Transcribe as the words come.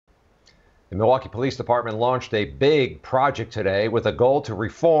The Milwaukee Police Department launched a big project today with a goal to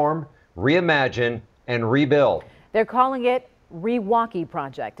reform, reimagine, and rebuild. They're calling it ReWaukee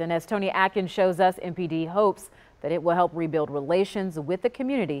Project. And as Tony Atkins shows us, MPD hopes that it will help rebuild relations with the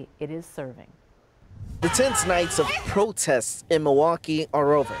community it is serving. The tense nights of protests in Milwaukee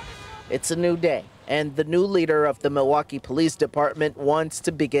are over. It's a new day, and the new leader of the Milwaukee Police Department wants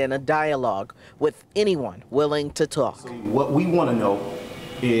to begin a dialogue with anyone willing to talk. So what we want to know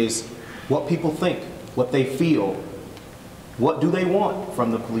is what people think, what they feel, what do they want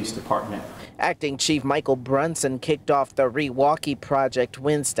from the police department. Acting Chief Michael Brunson kicked off the ReWaukee project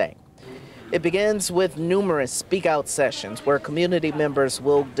Wednesday. It begins with numerous speak-out sessions where community members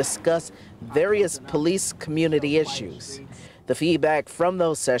will discuss various police community issues. The feedback from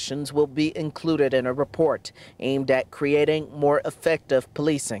those sessions will be included in a report aimed at creating more effective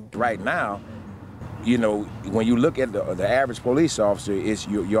policing. Right now, you know, when you look at the average police officer,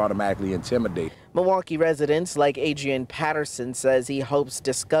 you're automatically intimidated. Milwaukee residents like Adrian Patterson says he hopes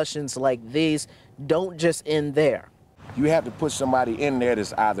discussions like these don't just end there. You have to put somebody in there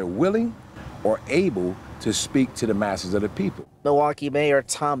that's either willing or able to speak to the masses of the people. Milwaukee Mayor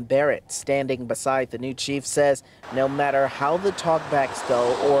Tom Barrett, standing beside the new chief, says no matter how the talkbacks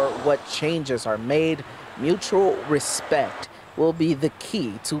go or what changes are made, mutual respect will be the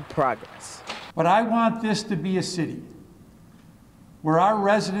key to progress. But I want this to be a city where our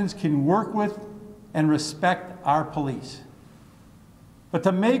residents can work with and respect our police. But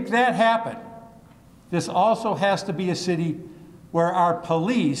to make that happen, this also has to be a city where our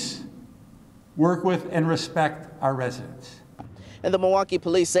police work with and respect our residents. And the Milwaukee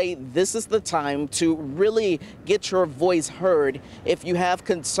Police say this is the time to really get your voice heard if you have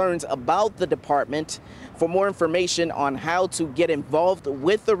concerns about the department. For more information on how to get involved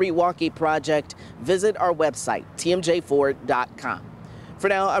with the ReWaukee project, visit our website, tmj4.com. For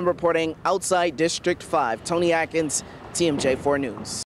now, I'm reporting outside District 5. Tony Atkins, TMJ4 News.